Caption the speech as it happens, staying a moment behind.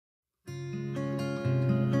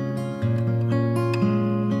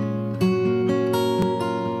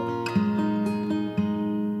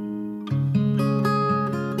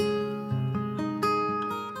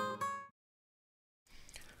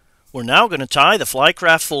We're now going to tie the Fly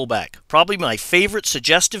Craft Fullback, probably my favorite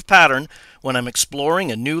suggestive pattern when I'm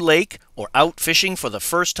exploring a new lake or out fishing for the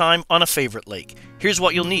first time on a favorite lake. Here's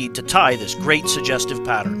what you'll need to tie this great suggestive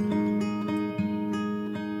pattern.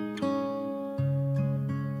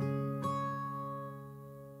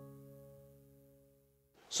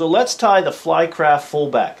 So let's tie the Fly Craft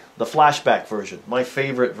Fullback, the flashback version, my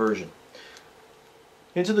favorite version.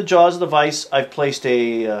 Into the jaws of the vise, I've placed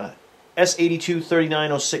a S82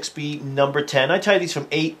 3906B number 10. I tie these from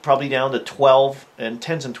 8 probably down to 12, and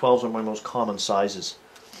 10s and 12s are my most common sizes.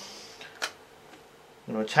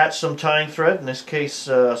 I'm going to attach some tying thread, in this case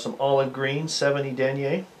some olive green 70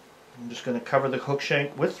 denier. I'm just going to cover the hook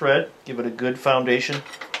shank with thread, give it a good foundation.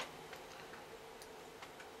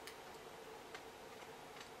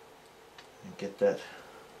 And get that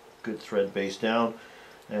good thread base down,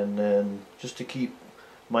 and then just to keep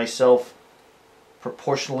myself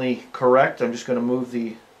proportionally correct, I'm just going to move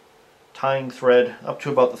the tying thread up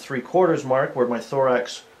to about the 3/4 mark where my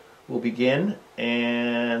thorax will begin,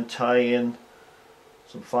 and tie in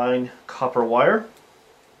some fine copper wire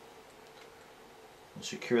and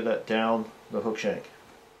secure that down the hook shank.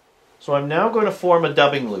 So I'm now going to form a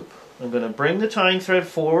dubbing loop. I'm going to bring the tying thread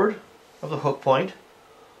forward of the hook point,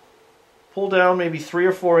 pull down maybe 3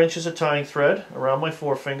 or 4 inches of tying thread around my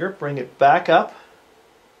forefinger, bring it back up,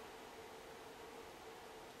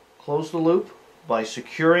 close the loop by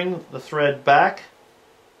securing the thread back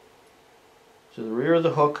to the rear of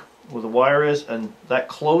the hook where the wire is, and that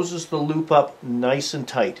closes the loop up nice and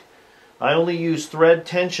tight. I only use thread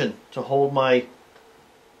tension to hold my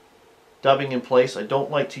dubbing in place. I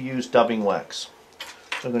don't like to use dubbing wax.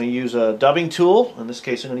 So I'm going to use a dubbing tool. In this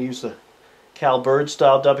case I'm going to use the Cal Bird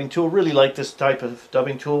style dubbing tool. Really like this type of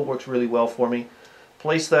dubbing tool. It works really well for me.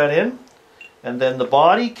 Place that in, and then the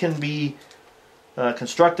body can be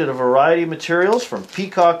constructed a variety of materials from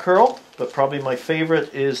Peacock herl, but probably my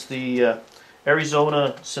favorite is the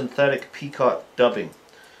Arizona Synthetic Peacock dubbing.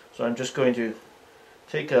 So I'm just going to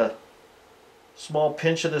take a small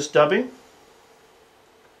pinch of this dubbing,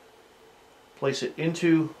 place it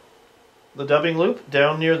into the dubbing loop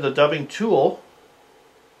down near the dubbing tool,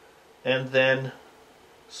 and then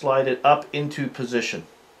slide it up into position.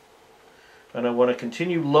 And I want to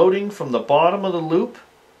continue loading from the bottom of the loop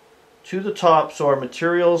to the top so our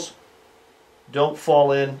materials don't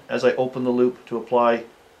fall in as I open the loop to apply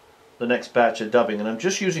the next batch of dubbing. And I'm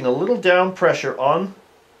just using a little down pressure on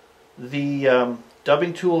the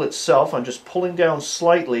dubbing tool itself. I'm just pulling down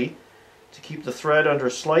slightly to keep the thread under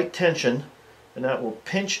slight tension, and that will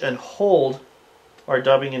pinch and hold our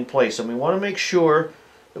dubbing in place. And we want to make sure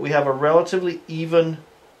that we have a relatively even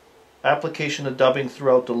application of dubbing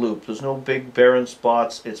throughout the loop. There's no big barren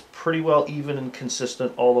spots. It's pretty well even and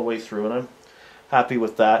consistent all the way through, and I'm happy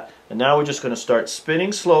with that. And now we're just going to start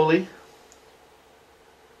spinning slowly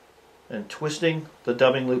and twisting the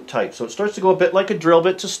dubbing loop tight. So it starts to go a bit like a drill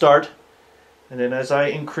bit to start, and then as I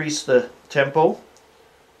increase the tempo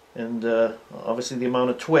and obviously the amount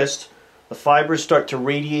of twist, the fibers start to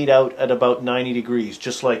radiate out at about 90 degrees,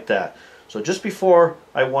 just like that. So just before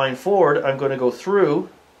I wind forward, I'm going to go through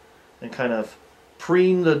and kind of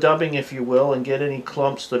preen the dubbing, if you will, and get any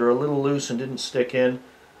clumps that are a little loose and didn't stick in.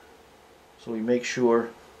 So we make sure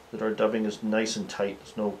that our dubbing is nice and tight.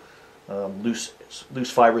 There's no loose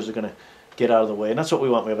fibers are going to get out of the way. And that's what we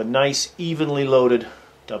want. We have a nice, evenly loaded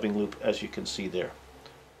dubbing loop, as you can see there.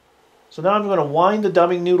 So now I'm going to wind the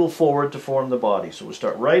dubbing noodle forward to form the body. So we'll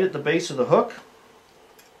start right at the base of the hook.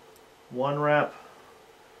 One wrap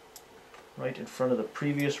right in front of the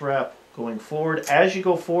previous wrap. Going forward, as you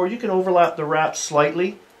go forward, you can overlap the wraps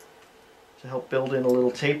slightly to help build in a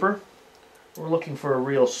little taper. We're looking for a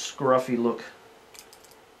real scruffy look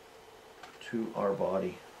to our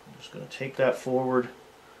body. I'm just going to take that forward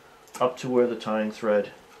up to where the tying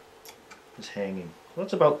thread is hanging. So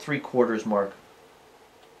that's about 3/4 mark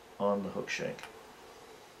on the hook shank.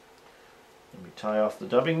 Let me tie off the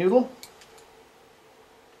dubbing noodle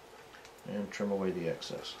and trim away the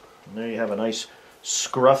excess. And there you have a nice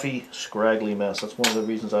scruffy, scraggly mess. That's one of the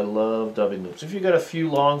reasons I love dubbing loops. If you've got a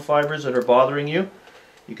few long fibers that are bothering you,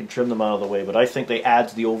 you can trim them out of the way, but I think they add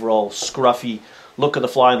to the overall scruffy look of the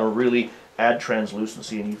fly, and will really add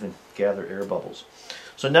translucency and even gather air bubbles.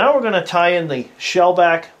 So now we're going to tie in the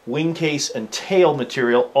shellback, wing case, and tail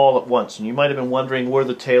material all at once. And you might have been wondering where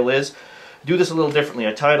the tail is. I do this a little differently.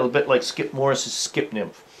 I tie it a bit like Skip Morris's Skip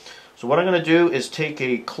Nymph. So what I'm going to do is take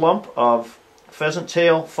a clump of pheasant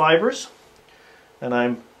tail fibers, and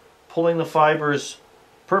I'm pulling the fibers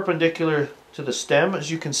perpendicular to the stem,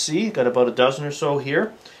 as you can see. Got about a dozen or so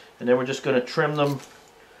here, and then we're just going to trim them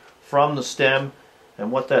from the stem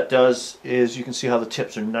And what that does is you can see how the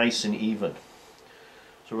tips are nice and even.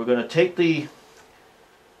 So we're going to take the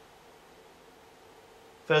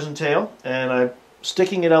pheasant tail and I'm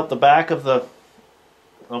sticking it out the back of the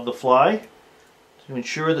fly to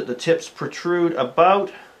ensure that the tips protrude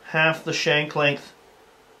about half the shank length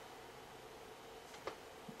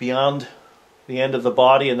beyond the end of the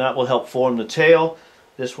body, and that will help form the tail.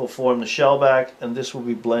 This will form the shellback, and this will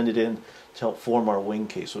be blended in to help form our wing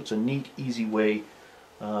case. So it's a neat, easy way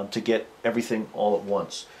to get everything all at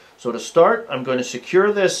once. So to start, I'm going to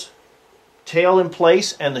secure this tail in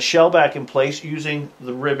place and the shellback in place using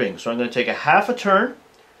the ribbing. So I'm going to take a half a turn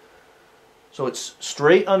so it's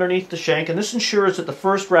straight underneath the shank, and this ensures that the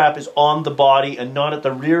first wrap is on the body and not at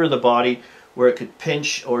the rear of the body where it could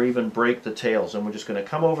pinch or even break the tails. And we're just going to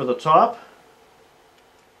come over the top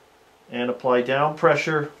and apply down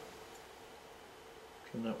pressure.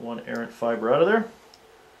 Trim that one errant fiber out of there.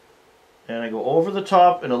 And I go over the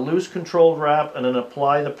top in a loose controlled wrap and then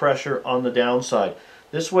apply the pressure on the downside.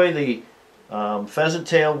 This way the pheasant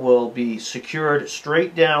tail will be secured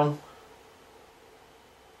straight down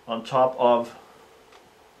on top of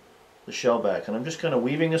the shellback. And I'm just kind of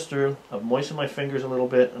weaving this through. I've moistened my fingers a little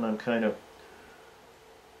bit and I'm kind of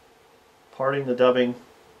parting the dubbing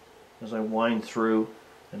as I wind through,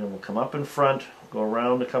 and then we'll come up in front, go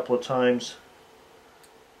around a couple of times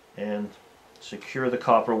and secure the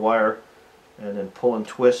copper wire, and then pull and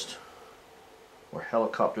twist or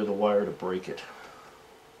helicopter the wire to break it.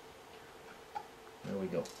 There we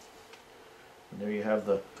go. And there you have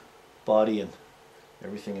the body and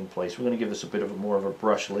everything in place. We're going to give this a bit of more of a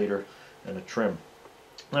brush later and a trim.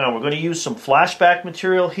 Now we're going to use some flashback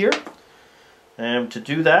material here, and to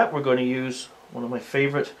do that we're going to use one of my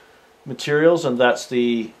favorite materials, and that's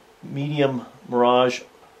the medium Mirage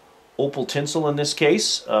opal tinsel in this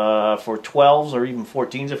case. For 12s or even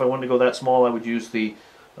 14s, if I wanted to go that small, I would use the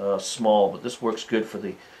small, but this works good for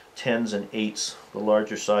the 10s and 8s, the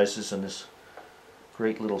larger sizes, and this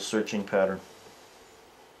great little searching pattern.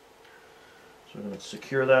 So we're going to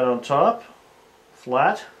secure that on top,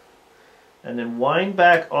 flat, and then wind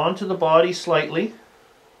back onto the body slightly,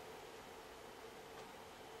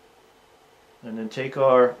 and then take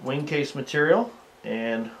our wing case material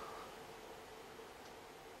and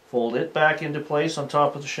fold it back into place on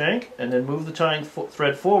top of the shank, and then move the tying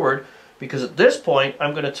thread forward, because at this point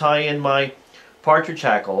I'm going to tie in my partridge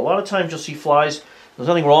hackle. A lot of times you'll see flies, there's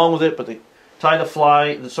nothing wrong with it, but they tie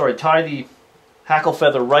the hackle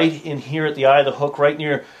feather right in here at the eye of the hook, right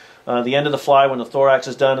near the end of the fly when the thorax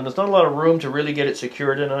is done, and there's not a lot of room to really get it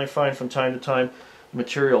secured in, and I find from time to time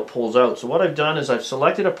material pulls out. So what I've done is I've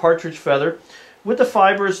selected a partridge feather with the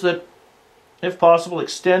fibers that, if possible,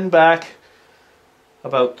 extend back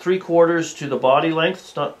about 3/4 to the body length.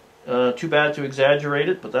 It's not too bad to exaggerate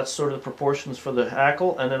it, but that's sort of the proportions for the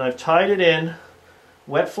hackle. And then I've tied it in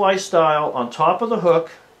wet fly style on top of the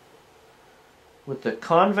hook with the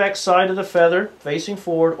convex side of the feather facing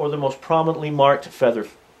forward, or the most prominently marked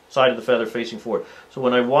side of the feather facing forward. So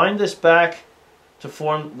when I wind this to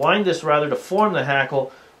form the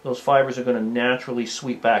hackle, those fibers are going to naturally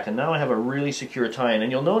sweep back, and now I have a really secure tie-in.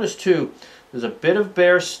 And you'll notice too, there's a bit of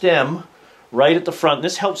bare stem right at the front.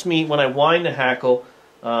 This helps me when I wind the hackle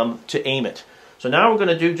to aim it. So now we're going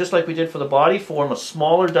to do just like we did for the body, form a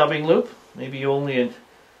smaller dubbing loop, maybe only an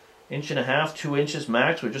 1.5 to 2 inches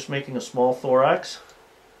max. We're just making a small thorax,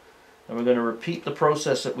 and we're going to repeat the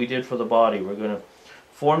process that we did for the body. We're going to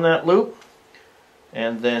form that loop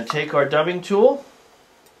and then take our dubbing tool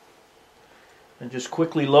and just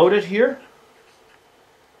quickly load it here.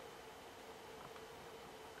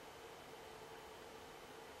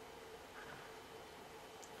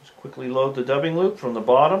 Just quickly load the dubbing loop from the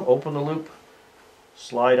bottom, open the loop,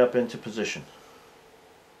 slide up into position.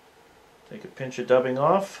 Take a pinch of dubbing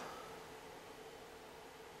off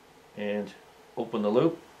and open the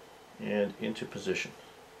loop and into position.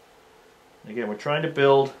 Again, we're trying to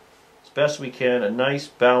build as best we can a nice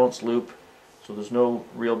balanced loop, so there's no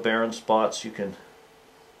real barren spots. If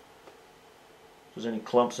there's any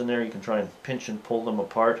clumps in there, you can try and pinch and pull them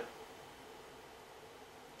apart.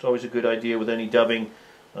 It's always a good idea with any dubbing,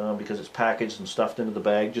 because it's packaged and stuffed into the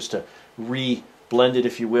bag, just to re-blend it,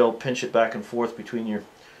 if you will, pinch it back and forth between your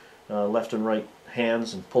left and right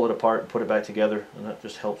hands and pull it apart and put it back together, and that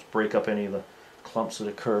just helps break up any of the clumps that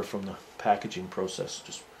occur from the packaging process.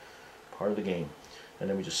 Just part of the game. And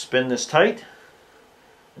then we just spin this tight,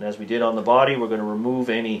 and as we did on the body, we're going to remove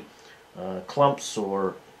any clumps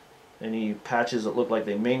or any patches that look like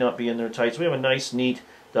they may not be in there tight. So we have a nice neat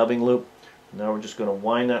dubbing loop. Now we're just going to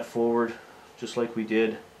wind that forward just like we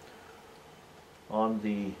did on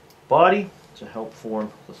the body to help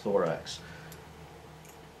form the thorax.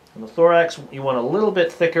 And the thorax you want a little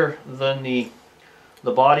bit thicker than the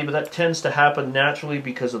body, but that tends to happen naturally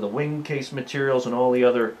because of the wing case materials and all the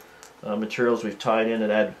other materials we've tied in that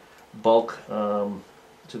add bulk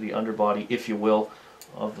to the underbody, if you will,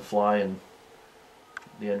 of the fly, and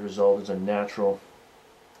the end result is a natural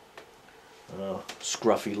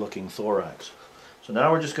scruffy looking thorax. So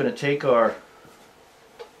now we're just going to take our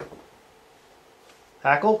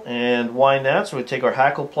hackle and wind that. So we take our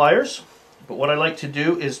hackle pliers, but what I like to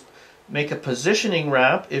do is make a positioning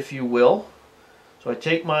wrap, if you will. So I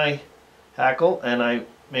take my hackle and I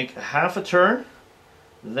make a half a turn,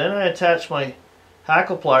 then I attach my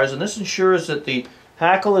hackle pliers, and this ensures that the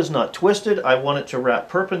hackle is not twisted. I want it to wrap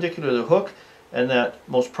perpendicular to the hook, and that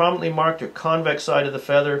most prominently marked or convex side of the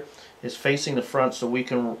feather is facing the front, so we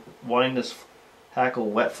can wind this hackle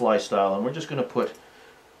wet fly style. And we're just going to put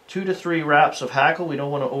 2 to 3 wraps of hackle. We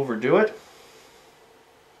don't want to overdo it.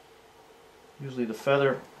 Usually the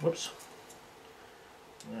feather, whoops,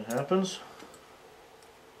 that happens.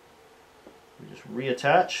 We just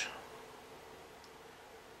reattach.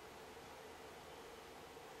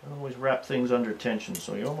 I always wrap things under tension,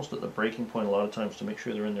 so you're almost at the breaking point a lot of times to make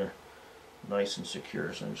sure they're in there nice and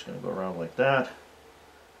secure. So I'm just going to go around like that,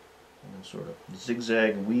 and then sort of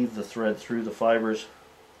zigzag weave the thread through the fibers.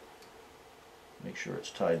 Make sure it's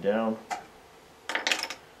tied down,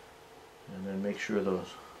 and then make sure those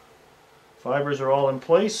fibers are all in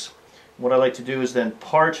place. What I like to do is then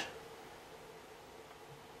part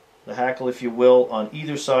the hackle, if you will, on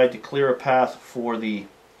either side to clear a path for the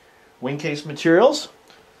wing case materials.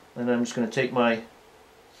 And I'm just going to take my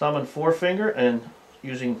thumb and forefinger and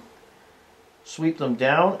sweep them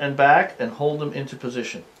down and back and hold them into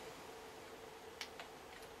position.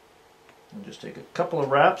 And just take a couple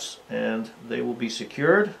of wraps and they will be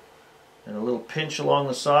secured. And a little pinch along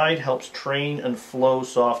the side helps train and flow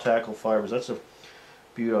soft hackle fibers. That's a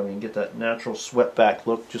beauty. I mean, get that natural swept back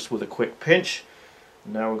look just with a quick pinch.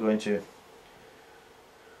 And now we're going to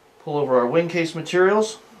pull over our wing case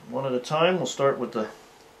materials one at a time. We'll start with the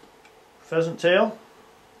pheasant tail.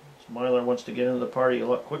 This mylar wants to get into the party a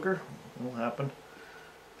lot quicker. It will happen.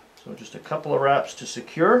 So just a couple of wraps to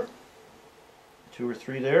secure. 2 or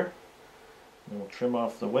 3 there. Then we'll trim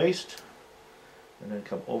off the waist and then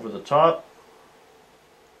come over the top.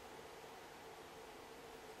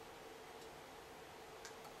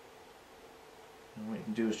 And what you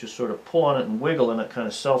can do is just sort of pull on it and wiggle, and it kind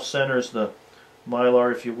of self-centers the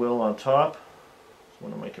mylar, if you will, on top. So I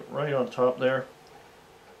want to make it right on top there.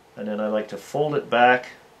 And then I like to fold it back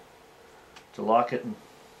to lock it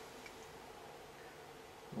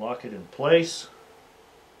in place.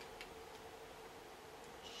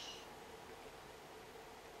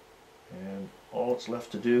 And all it's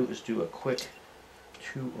left to do is do a quick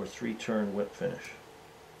 2 or 3 turn whip finish.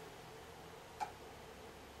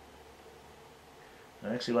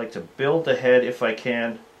 I actually like to build the head, if I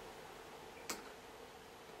can,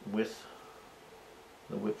 with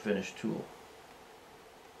the whip finish tool.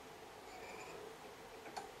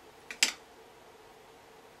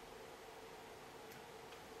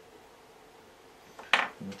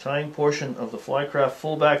 And the tying portion of the Fly Craft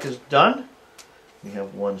Fullback is done. We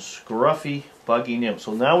have one scruffy, buggy nymph.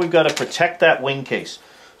 So now we've got to protect that wing case.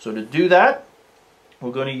 So to do that,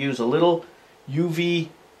 we're going to use a little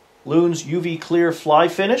Loon's UV Clear Fly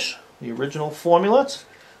Finish, the original formula. It's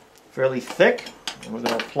fairly thick. And we're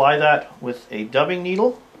going to apply that with a dubbing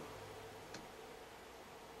needle.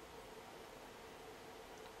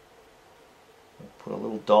 Put a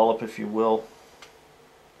little dollop, if you will.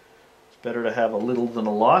 It's better to have a little than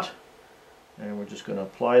a lot. And we're just going to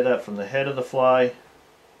apply that from the head of the fly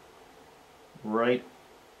right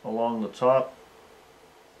along the top.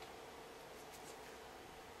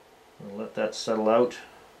 We'll let that settle out.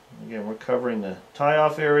 Again, we're covering the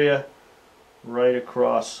tie-off area right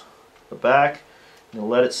across the back. You'll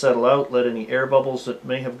let it settle out, let any air bubbles that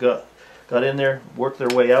may have got in there work their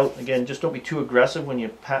way out. Again, just don't be too aggressive when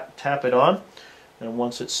you tap it on. And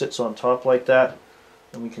once it sits on top like that,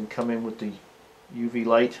 then we can come in with the UV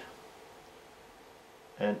light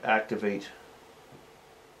and activate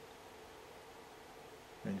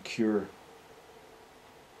and cure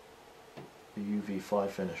the UV fly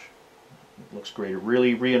finish. It looks great. It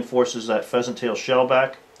really reinforces that pheasant tail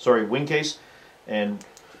wing case, and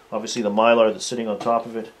obviously the mylar that's sitting on top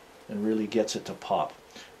of it, and really gets it to pop.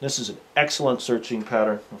 This is an excellent searching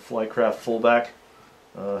pattern. The Fly Craft Fullback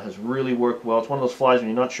has really worked well. It's one of those flies when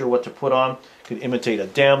you're not sure what to put on. It can imitate a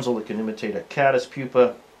damsel, it can imitate a caddis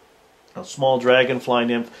pupa, a small dragonfly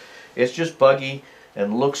nymph. It's just buggy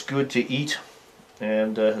and looks good to eat,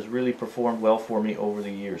 and has really performed well for me over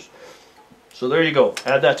the years. So there you go.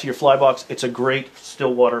 Add that to your fly box. It's a great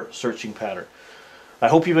Stillwater searching pattern. I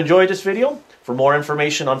hope you've enjoyed this video. For more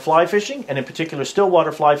information on fly fishing, and in particular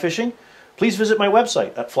Stillwater fly fishing, please visit my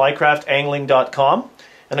website at flycraftangling.com.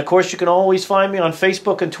 And of course, you can always find me on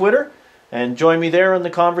Facebook and Twitter, and join me there in the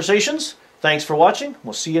conversations. Thanks for watching.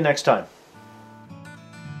 We'll see you next time.